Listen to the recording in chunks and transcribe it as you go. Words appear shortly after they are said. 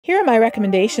Here are my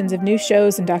recommendations of new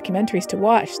shows and documentaries to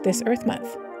watch this Earth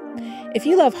Month. If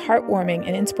you love heartwarming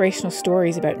and inspirational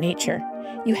stories about nature,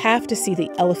 you have to see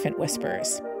The Elephant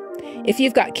Whisperers. If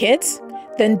you've got kids,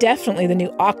 then definitely the new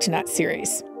Octonaut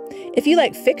series. If you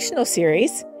like fictional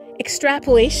series,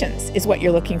 Extrapolations is what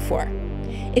you're looking for.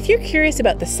 If you're curious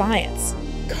about the science,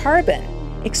 Carbon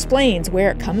explains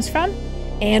where it comes from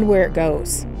and where it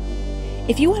goes.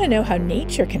 If you want to know how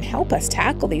nature can help us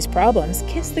tackle these problems,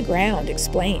 Kiss the Ground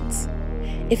explains.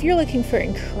 If you're looking for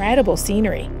incredible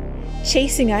scenery,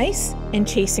 Chasing Ice and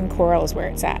Chasing Coral is where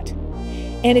it's at.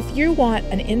 And if you want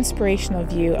an inspirational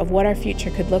view of what our future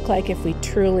could look like if we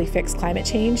truly fix climate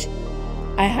change,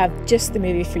 I have just the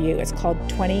movie for you. It's called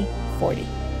 2040.